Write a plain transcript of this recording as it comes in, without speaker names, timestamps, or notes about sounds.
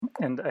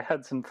And I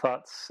had some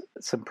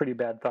pretty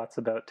bad thoughts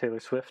about Taylor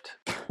Swift.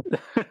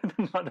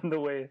 Not in the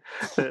way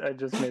that I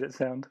just made it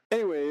sound.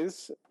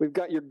 Anyways, we've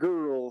got your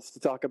girls to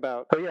talk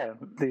about. Oh yeah,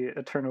 the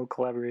eternal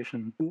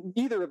collaboration.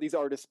 Neither of these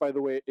artists, by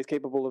the way, is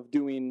capable of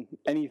doing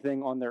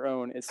anything on their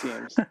own, it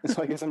seems.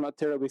 So I guess I'm not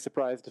terribly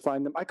surprised to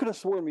find them. I could have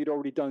sworn we'd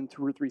already done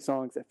 2 or 3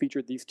 songs that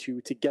featured these two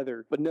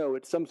together. But no,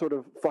 it's some sort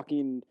of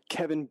fucking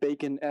Kevin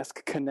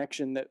Bacon-esque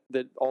connection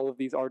that all of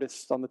these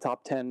artists on the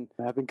top 10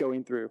 have been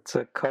going through. It's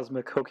a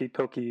cosmic hokey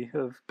pokey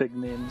of big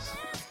names.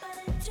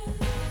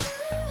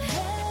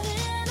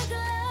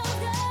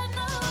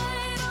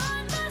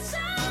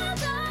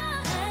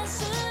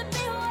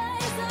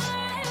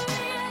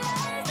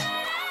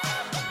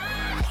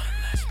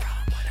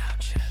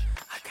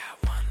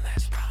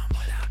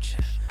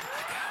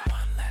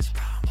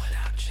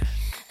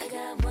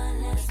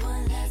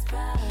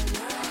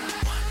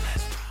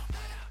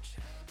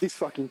 These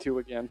fucking two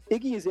again.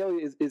 Iggy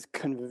Azalea is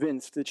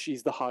convinced that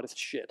she's the hottest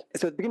shit.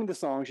 So at the beginning of the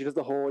song, she does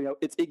the whole,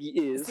 it's Iggy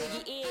is.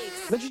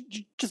 Then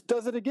she just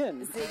does it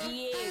again.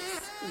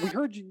 We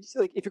heard you,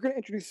 if you're going to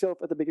introduce yourself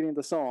at the beginning of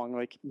the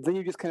song, then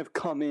you just kind of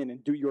come in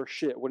and do your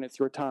shit when it's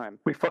your time.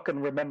 We fucking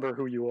remember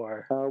who you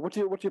are. What's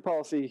your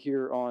policy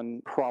here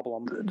on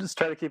Problem? Just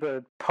try to keep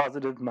a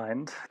positive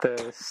mind.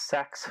 The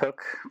sax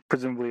hook,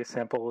 presumably a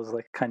sample, is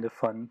kind of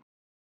fun.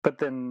 But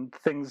then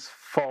things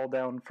fall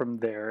down from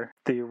there.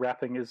 The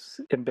rapping is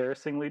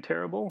embarrassingly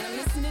terrible. I'm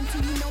listening to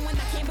you knowing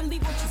I can't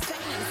believe what you're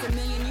saying. It's a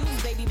million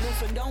views, baby,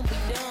 so don't be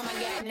dumb.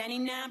 I got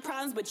 99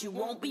 problems, but you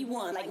won't be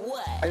one. Like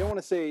what? I don't want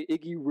to say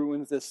Iggy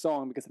ruins this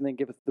song because I think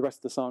give the rest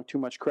of the song too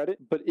much credit,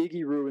 but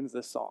Iggy ruins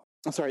this song.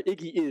 I'm sorry,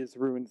 Iggy is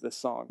ruins this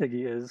song.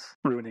 Iggy is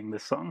ruining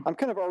this song. I'm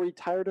kind of already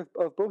tired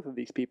of both of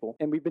these people,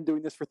 and we've been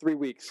doing this for 3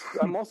 weeks.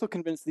 I'm also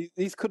convinced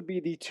these could be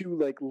the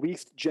two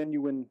least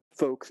genuine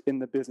folks in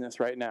the business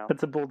right now.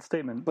 That's a bold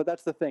statement. But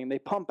that's the thing. They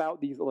pump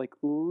out these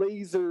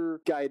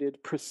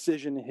laser-guided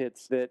precision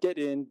hits that get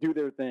in, do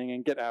their thing,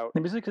 and get out.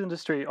 The music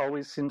industry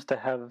always seems to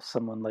have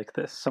someone like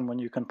this, someone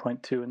you can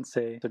point to and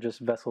say they're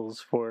just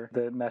vessels for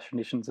the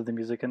machinations of the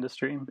music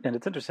industry. And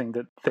it's interesting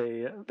that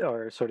they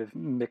are sort of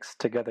mixed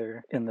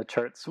together in the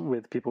charts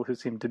with people who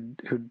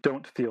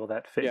don't feel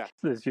that fake. Yeah.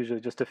 There's usually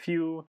just a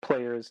few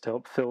players to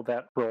help fill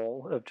that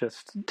role of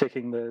just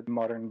taking the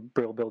modern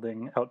Brill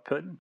building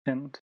output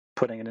and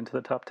putting it into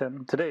the top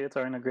 10. Today, it's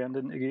Ariana Grande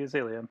and Iggy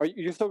Azalea.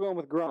 You're still going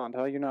with Grande,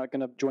 huh? You're not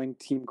going to join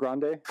Team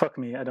Grande? Fuck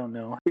me, I don't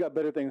know. We got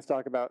better things to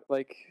talk about,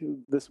 like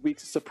this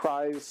week's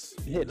surprise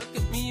hit. Look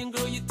at me and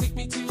girl, you take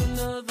me to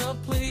another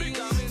place.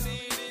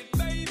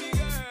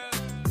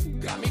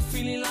 Got me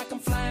feeling like I'm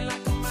flying,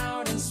 like I'm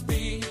out in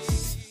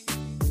space.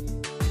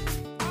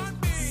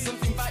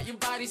 Something about your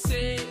body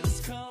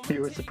says, come.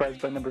 You were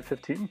surprised by number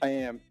 15? I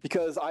am,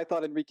 because I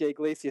thought Enrique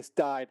Iglesias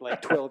died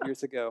 12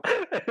 years ago.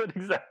 I had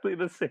exactly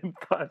the same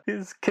thought.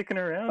 He's kicking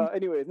around.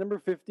 Anyways, number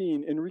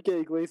 15, Enrique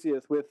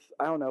Iglesias with,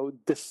 I don't know,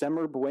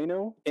 December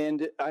Bueno.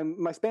 And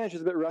my Spanish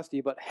is a bit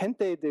rusty, but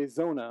Gente de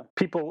Zona.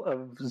 People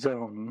of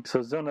Zone.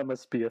 So Zona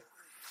must be a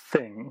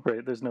thing,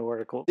 right? There's no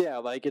article.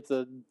 Yeah, it's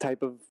a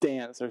type of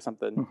dance or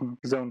something. Mm-hmm.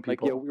 Zone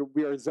people.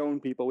 We are zone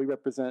people. We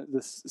represent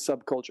this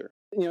subculture.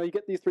 You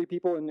get these 3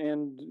 people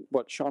and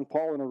Sean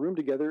Paul in a room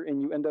together,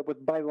 and you end up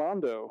with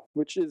Bailando,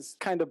 which is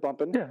kind of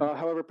bumping. Yeah.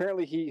 However,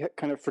 apparently he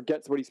kind of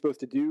forgets what he's supposed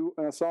to do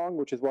in a song,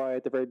 which is why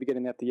at the very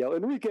beginning they have to yell,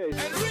 Enrique!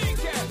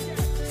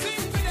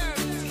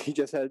 He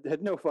just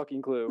had no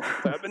fucking clue.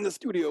 I'm in the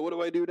studio, what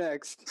do I do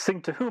next?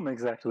 Sing to whom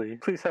exactly?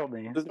 Please help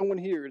me. There's no one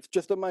here, it's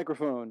just a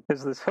microphone.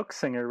 There's this hook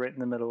singer right in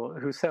the middle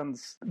who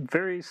sounds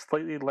very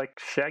slightly like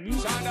Shaggy.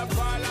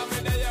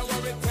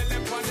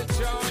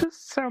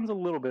 Just sounds a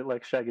little bit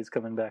like Shaggy's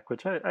coming back,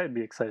 which I'd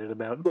be excited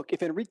about. Look,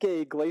 if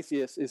Enrique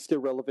Iglesias is still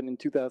relevant in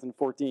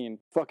 2014,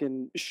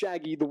 fucking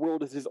Shaggy, the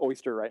world is his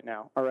oyster right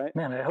now, alright?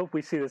 Man, I hope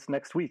we see this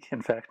next week,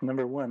 in fact.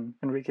 Number 1,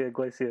 Enrique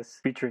Iglesias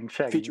featuring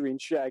Shaggy. Featuring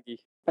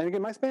Shaggy. And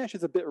again, my Spanish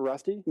is a bit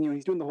rusty.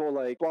 He's doing the whole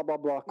blah blah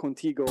blah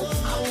contigo.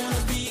 I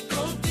wanna be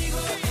contigo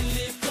and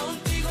live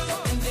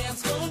contigo and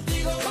dance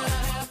contigo. Gotta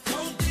have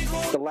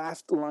contigo. The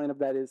last line of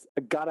that is,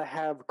 I gotta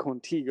have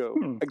contigo.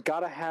 I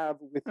gotta have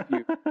with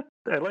you.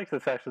 I like the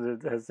fact that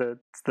it has the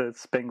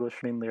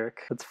Spanglish main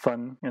lyric. It's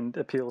fun and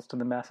appeals to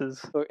the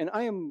masses. And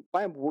I am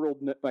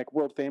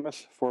world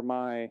famous for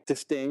my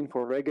disdain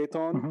for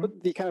reggaeton,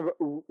 but the kind of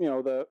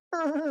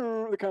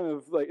the kind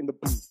of in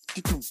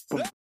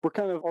the we're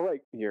kind of all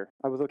right here.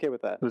 I was okay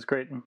with that. It was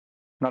great.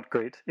 Not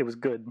great. It was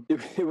good.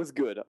 It was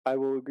good. I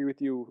will agree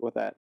with you with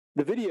that.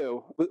 The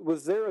video,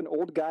 was there an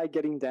old guy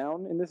getting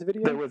down in this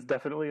video? There was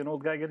definitely an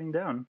old guy getting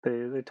down.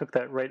 They took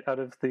that right out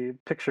of the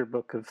picture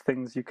book of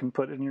things you can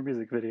put in your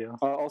music video.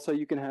 Also,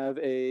 you can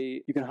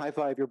high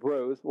five your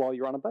bros while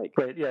you're on a bike.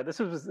 Right, yeah, this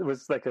was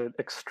an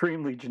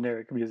extremely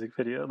generic music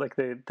video.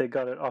 They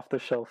got it off the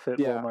shelf at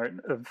Walmart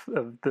of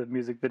the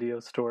music video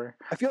store.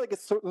 I feel like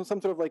it's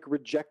some sort of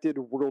rejected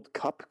World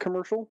Cup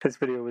commercial. His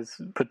video was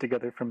put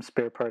together from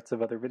spare parts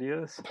of other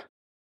videos.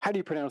 How do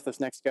you pronounce this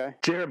next guy?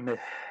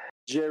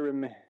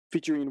 Jeremy.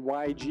 Featuring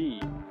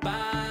YG.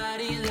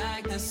 Body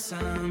like the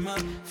summer,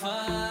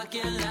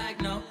 fucking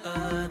like no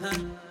other.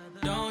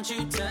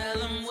 you tell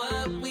them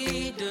what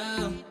we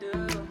do.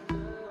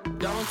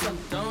 Don't tell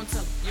them, don't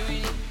tell them, you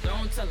ain't even,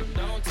 don't tell them,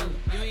 don't tell them,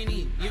 you ain't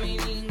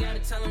even gotta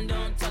tell them,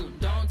 don't tell them,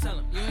 don't tell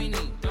them, you ain't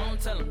even, don't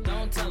tell them,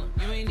 don't tell them,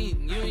 you ain't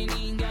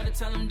even gotta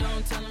tell them,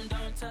 don't tell them,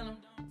 don't tell them.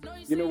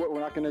 You know what we're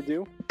not going to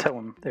do? Tell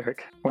him,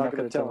 Eric. We're Not not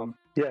going to gonna tell him.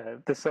 Yeah,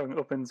 this song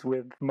opens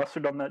with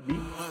Mustard on That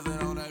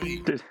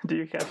Beat. Do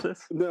you catch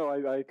this? No,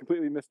 I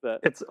completely missed that.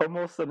 It's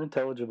almost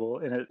unintelligible,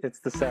 and it's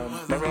the sound.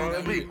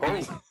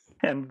 Oh.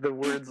 And the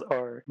words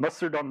are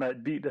mustard on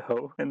that beat,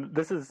 ho. And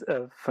this is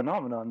a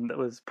phenomenon that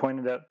was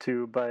pointed out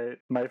to by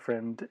my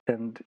friend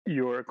and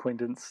your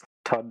acquaintance,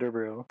 Todd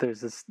Durborough.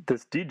 There's this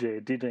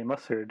DJ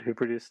Mustard, who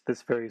produced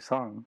this very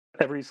song.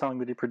 Every song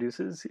that he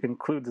produces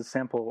includes a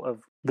sample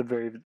of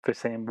the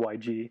same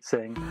YG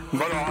saying,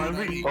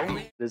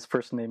 his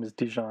first name is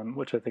Dijon,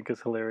 which I think is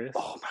hilarious.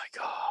 Oh my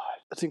god.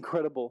 That's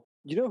incredible.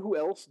 You know who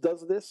else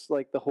does this?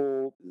 Like the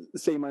whole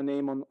say my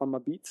name on my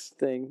beats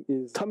thing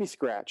is Tummy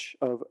Scratch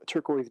of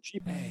Turquoise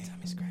Jeep. Hey,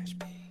 Tummy Scratch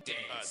B.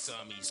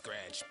 Tummy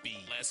Scratch B.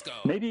 Let's go.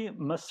 Maybe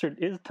Mustard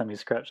is Tummy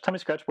Scratch. Tummy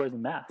Scratch wears a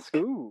mask.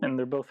 Ooh. And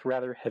they're both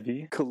rather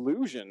heavy.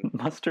 Collusion.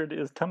 Mustard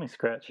is Tummy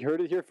Scratch. You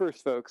heard it here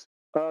first, folks.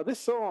 This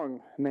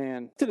song,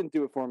 man, didn't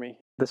do it for me.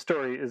 The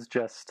story is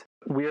just,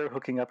 we are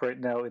hooking up right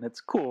now and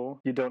it's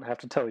cool. You don't have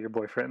to tell your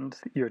boyfriend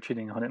you're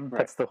cheating on him. Right.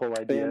 That's the whole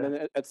idea. And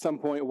then at some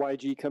point,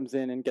 YG comes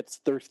in and gets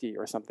thirsty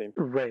or something.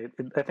 Right.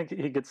 I think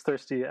he gets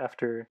thirsty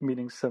after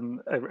meeting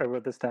I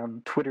wrote this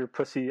down, Twitter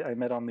pussy I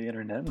met on the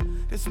internet.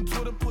 There's some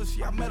Twitter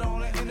pussy I met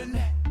on the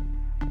internet.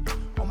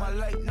 On my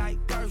late night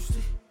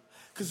thirsty.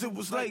 Cause it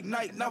was late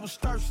night and I was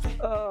thirsty.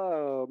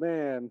 Oh,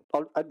 man.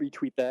 I'd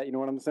retweet that, you know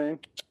what I'm saying?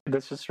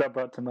 This just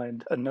brought to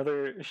mind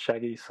another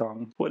Shaggy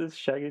song. What is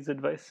Shaggy's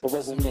advice? It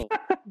wasn't me.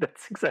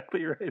 That's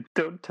exactly right.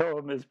 Don't tell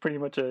him is pretty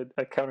much a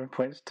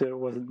counterpoint to it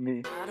wasn't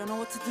me. I don't know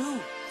what to do.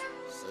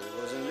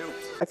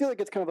 I feel like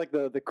it's kind of like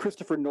the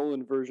Christopher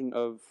Nolan version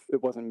of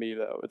It Wasn't Me,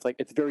 though. It's like,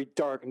 it's very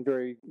dark and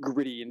very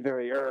gritty and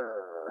very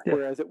Yeah.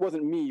 Whereas It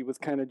Wasn't Me was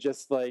kind of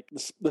just like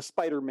the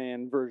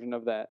Spider-Man version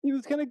of that. It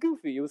was kind of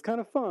goofy. It was kind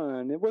of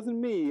fun. It wasn't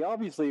me.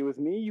 Obviously, it was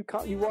me. You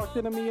walked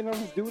into me and I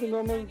was doing it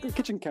on the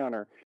kitchen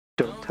counter.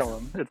 Don't tell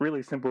him. It's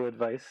really simple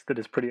advice that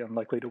is pretty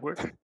unlikely to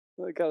work.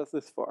 That got us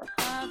this far.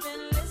 I've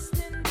been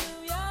listening to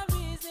your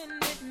reason,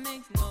 it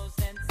makes no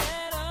sense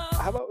at all.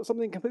 How about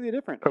something completely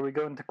different? Are we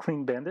going to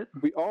Clean Bandit?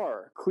 We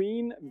are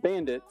Clean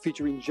Bandit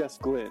featuring Jess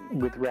Glynn.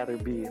 With Rather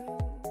Be.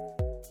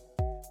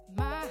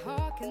 My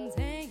heart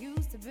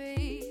continues to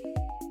beat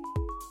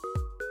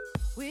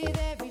with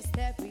every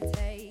step we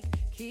take.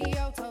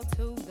 Kyoto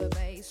to the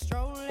bay,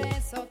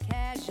 strolling so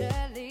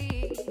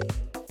casually.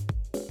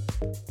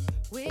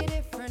 We're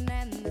different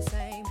and the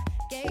same.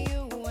 Gave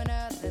you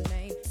another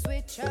name.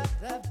 Switch up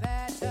the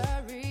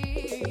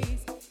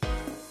batteries.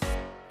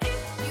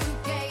 If you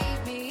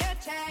gave me a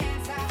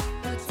chance, I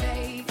would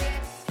take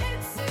it.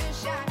 It's a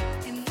shot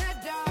in the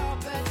dark,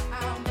 but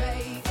I'll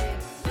make it.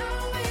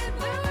 Knowing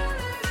the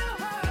little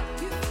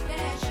hope you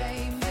can't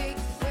shame me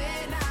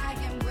when I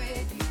am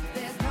with you.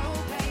 There's no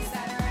place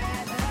I'd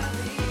rather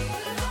be.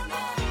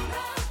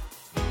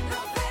 No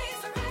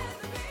place I'd rather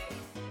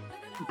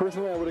be.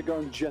 Personally, I would have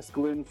gone Jess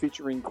Glynn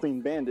featuring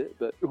Clean Bandit,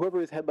 but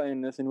whoever is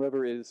headlining this and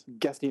whoever is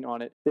guesting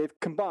on it, they've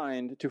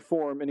combined to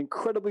form an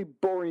incredibly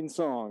boring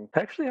song.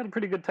 I actually had a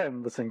pretty good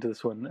time listening to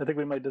this one. I think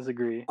we might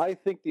disagree. I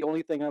think the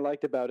only thing I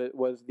liked about it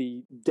was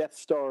the Death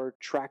Star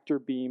tractor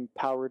beam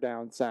power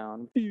down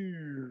sound.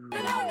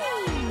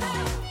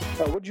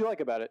 What did you like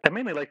about it? I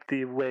mainly liked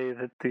the way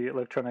that the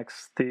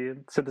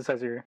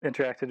synthesizer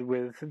interacted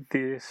with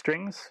the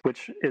strings,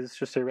 which is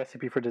just a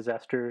recipe for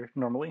disaster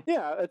normally.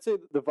 Yeah, I'd say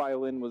the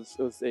violin was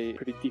a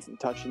pretty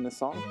decent touch in this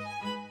song.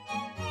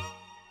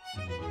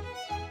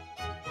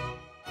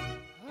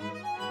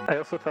 I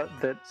also thought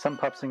that some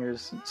pop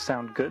singers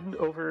sound good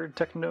over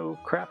techno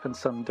crap and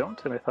some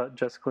don't, and I thought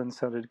Jess Glynn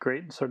sounded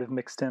great, sort of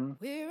mixed in.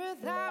 We're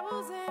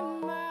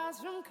 1,000 miles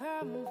from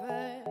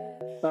comfort.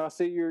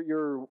 So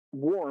you're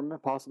warm,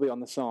 possibly,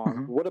 on the song.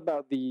 Mhm. What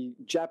about the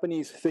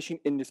Japanese fishing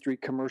industry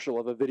commercial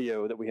of a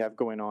video that we have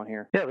going on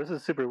here? Yeah, this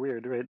is super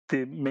weird, right?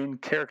 The main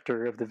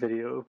character of the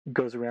video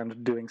goes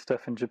around doing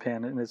stuff in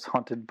Japan and is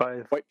haunted by...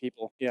 White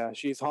people. Yeah,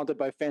 she's haunted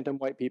by phantom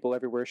white people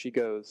everywhere she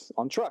goes.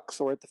 On trucks,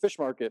 or at the fish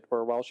market,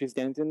 or while she's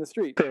dancing in the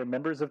street. They're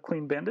members of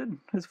Clean Bandit,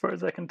 as far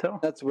as I can tell.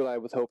 That's what I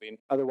was hoping.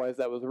 Otherwise,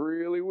 that was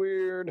really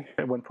weird.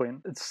 At one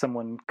point,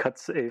 someone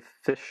cuts a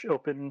fish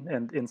open,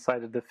 and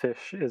inside of the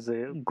fish is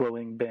a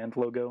glowing band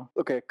logo.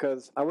 Okay,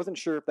 because I wasn't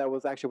sure if that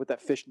was actually what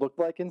that fish looked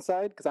like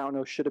inside, because I don't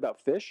know shit about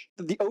fish.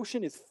 The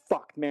ocean is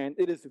fucked, man.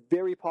 It is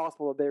very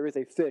possible that there is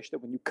a fish that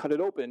when you cut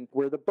it open,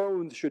 where the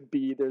bones should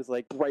be, there's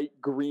like bright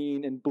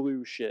green and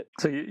blue shit.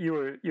 So you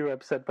were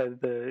upset by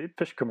the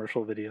fish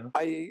commercial video.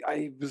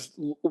 I was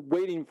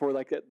waiting for,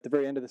 like, at the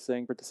very end of this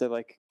thing for it to say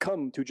like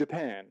 "Come to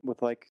Japan"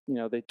 with like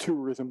the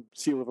tourism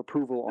seal of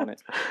approval on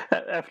it.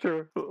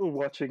 After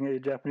watching a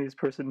Japanese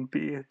person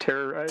be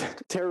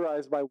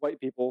Terrorized by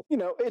white people.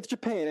 It's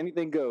Japan.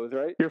 Anything goes,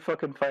 right? you're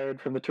fucking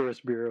fired from the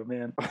tourist bureau,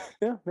 man.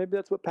 Yeah, maybe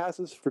that's what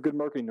passes for good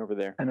marketing over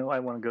there. I know I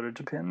want to go to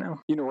Japan now.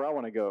 You know where I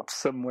want to go?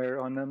 Somewhere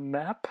on a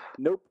map.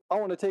 Nope. I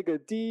want to take a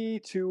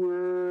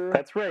detour.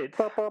 That's right.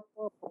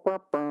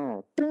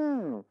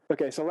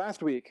 Okay, so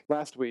last week,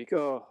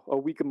 a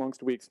week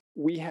amongst weeks,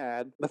 we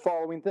had the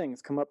following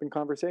things come up in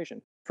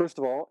conversation. First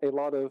of all, a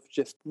lot of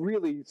just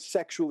really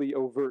sexually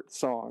overt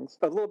songs.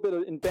 A little bit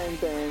of in Bang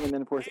Bang, and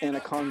then of course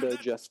Anaconda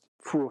just...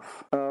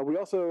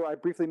 I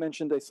briefly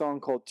mentioned a song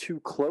called Too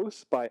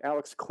Close by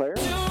Alex Clare.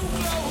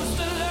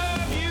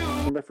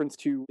 In reference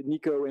to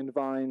Nico and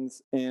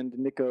Vines and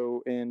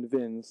Nico and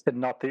Vins. And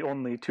not the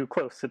only Too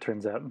Close, it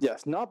turns out.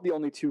 Yes, not the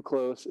only Too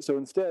Close. So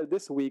instead,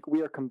 this week,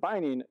 we are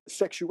combining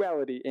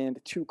sexuality and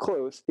Too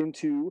Close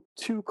into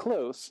Too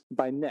Close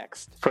by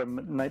Next. From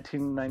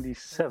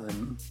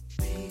 1997.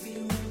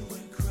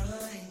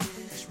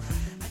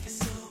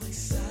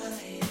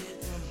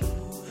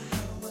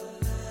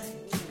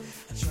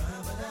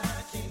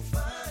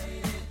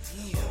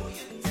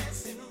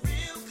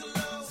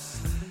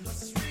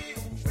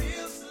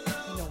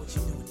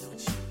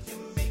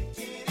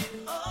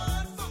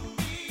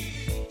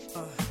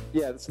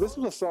 Yeah, so this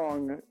was a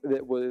song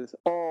that was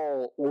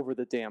all over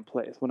the damn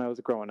place when I was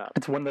growing up.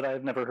 It's one that I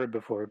had never heard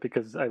before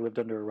because I lived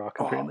under a rock,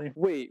 apparently.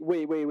 Wait.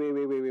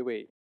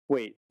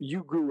 Wait.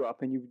 You grew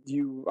up and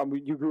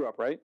you grew up,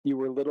 right? You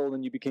were little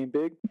and you became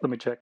big? Let me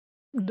check.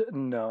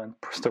 No, I'm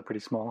still pretty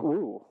small.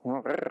 Ooh.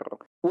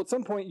 Well, at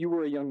some point you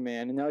were a young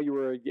man and now you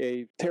were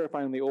a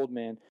terrifyingly old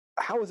man.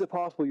 How is it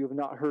possible you have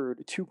not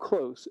heard Too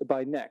Close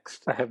by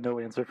Next? I have no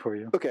answer for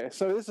you. Okay,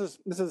 so this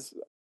is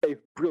a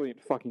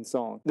brilliant fucking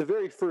song. The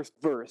very first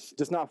verse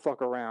does not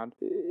fuck around.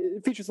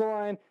 It features the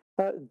line,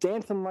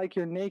 dancing like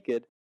you're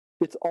naked.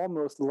 It's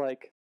almost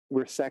like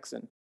we're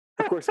sexing.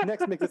 Of course,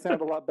 Next makes it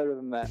sound a lot better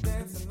than that.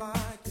 Dancing like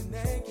you're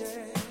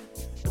naked.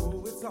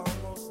 Ooh, it's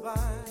almost like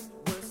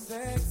we're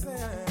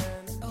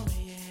sexing. Oh,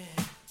 yeah.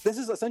 This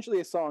is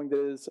essentially a song that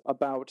is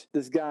about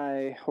this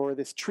guy, or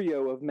this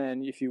trio of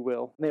men, if you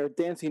will. They are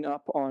dancing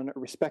up on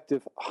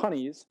respective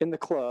honeys in the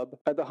club.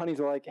 The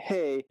honeys are like,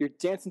 hey, you're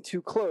dancing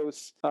too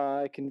close.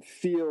 I can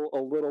feel a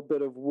little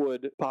bit of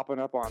wood popping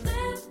up on me.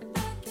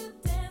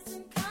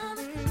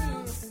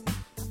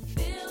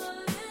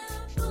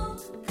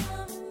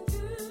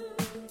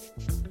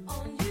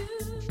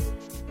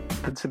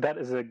 So that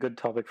is a good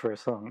topic for a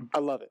song. I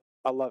love it.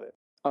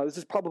 This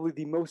is probably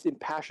the most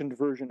impassioned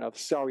version of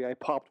Sorry I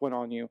Popped One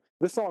on You.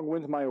 This song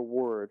wins my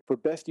award for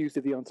best use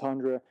of the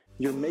entendre,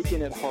 You're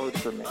Making It Hard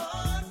for Me.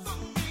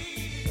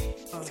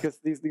 It's because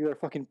these are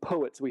fucking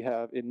poets we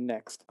have in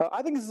Next.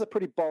 I think this is a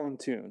pretty ballin'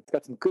 tune. It's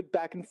got some good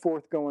back and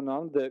forth going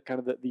on, the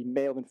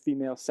male and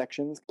female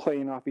sections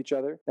playing off each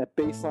other. That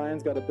bass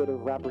line's got a bit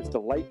of rapper's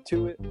delight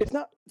to it. It's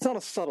not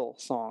a subtle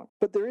song,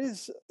 but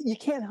you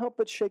can't help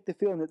but shake the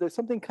feeling that there's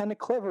something kind of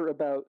clever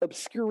about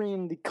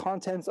obscuring the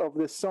contents of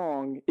this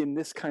song in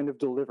this kind of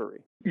delivery.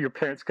 Your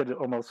parents could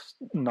almost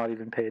not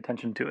even pay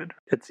attention to it.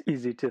 It's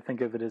easy to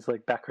think of it as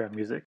like background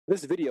music.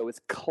 This video is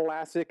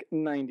classic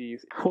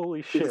 90s.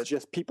 Holy shit. It's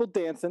just people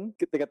dancing.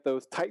 They got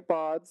those tight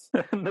bods.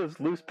 And those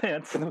loose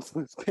pants.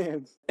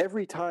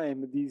 Every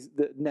time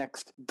the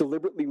Next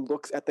deliberately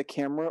looks at the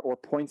camera or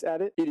points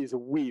at it, it is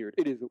weird.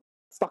 It is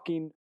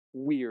fucking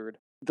weird.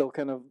 They'll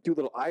kind of do a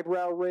little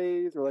eyebrow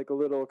raise or like a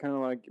little kind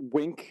of like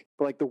wink.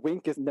 But like the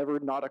wink is never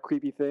not a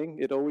creepy thing.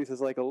 It always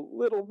is like a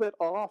little bit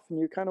off and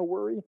you kind of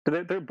worry.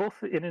 They're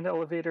both in an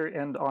elevator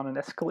and on an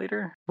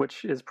escalator,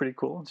 which is pretty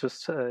cool. It's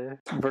just a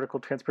vertical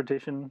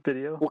transportation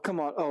video. Well, come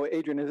on. Oh,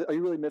 Adrian, are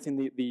you really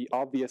missing the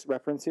obvious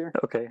reference here?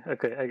 Okay.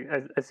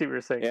 I see what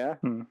you're saying. Yeah?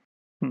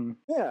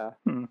 Yeah.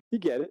 You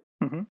get it.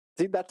 Mm-hmm.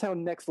 See, that's how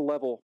Next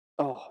level.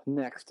 Oh,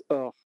 Next.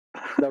 Oh.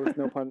 That was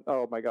no pun.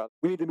 Oh my god.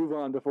 We need to move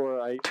on before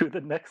I... To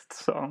the next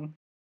song.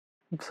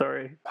 I'm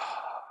sorry.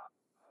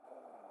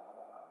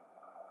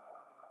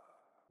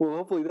 Well,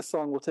 hopefully this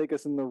song will take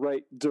us in the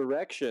right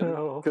direction.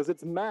 Because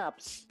it's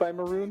Maps by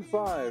Maroon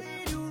 5.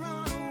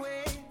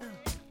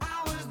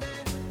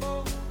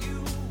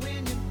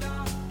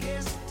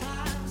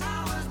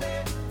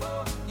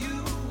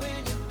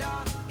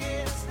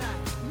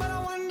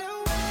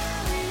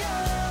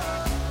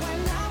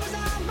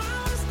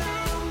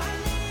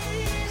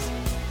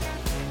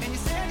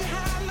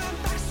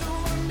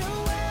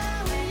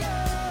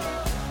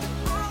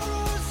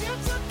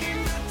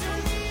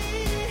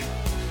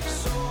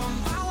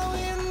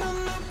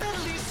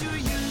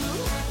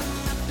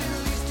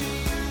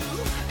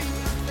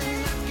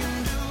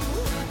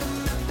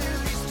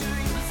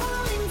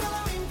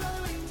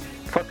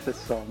 Fuck this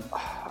song.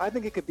 I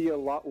think it could be a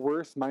lot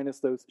worse minus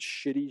those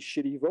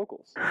shitty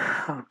vocals.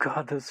 Oh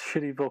god, those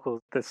shitty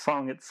vocals. The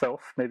song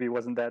itself maybe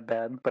wasn't that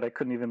bad, but I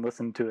couldn't even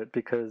listen to it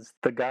because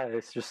the guy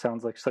just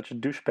sounds like such a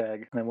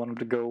douchebag and I want him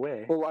to go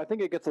away. Well, I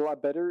think it gets a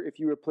lot better if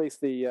you replace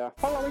the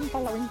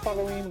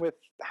following with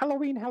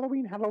Halloween.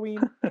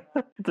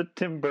 The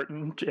Tim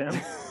Burton jam.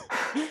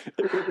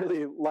 It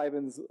really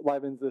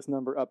livens this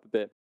number up a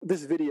bit.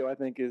 This video, I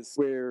think, is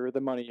where the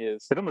money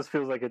is. It almost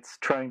feels like it's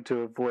trying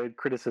to avoid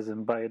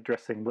criticism by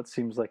addressing what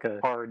seems like a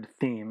hard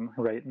theme,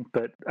 right?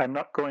 But I'm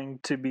not going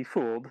to be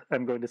fooled.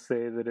 I'm going to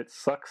say that it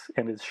sucks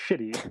and is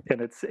shitty,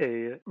 and it's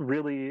a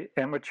really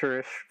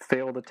amateurish,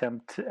 failed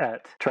attempt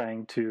at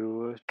trying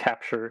to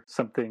capture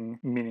something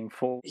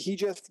meaningful. He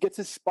just gets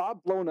his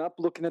spot blown up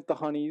looking at the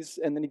honeys,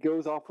 and then he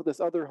goes off with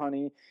this other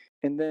honey,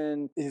 and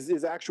then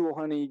his actual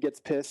honey gets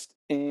pissed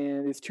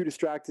and is too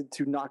distracted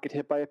to not get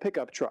hit by a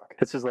pickup truck.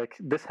 It's just like,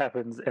 this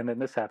happens, and then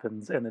this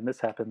happens, and then this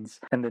happens,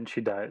 and then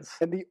she dies.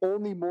 And the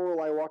only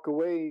moral I walk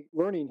away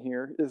learning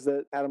here is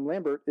that Adam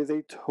Lambert is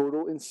a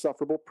total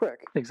insufferable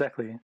prick.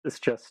 Exactly. It's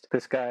just,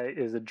 this guy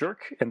is a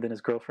jerk, and then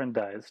his girlfriend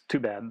dies. Too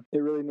bad. It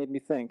really made me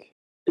think.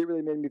 It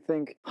really made me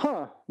think,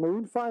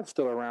 Maroon 5's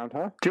still around,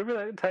 huh? Do you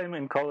remember that time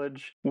in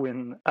college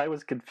when I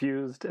was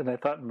confused and I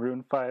thought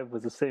Maroon 5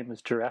 was the same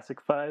as Jurassic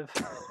 5?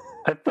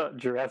 I thought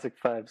Jurassic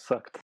 5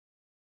 sucked.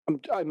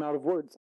 I'm out of words.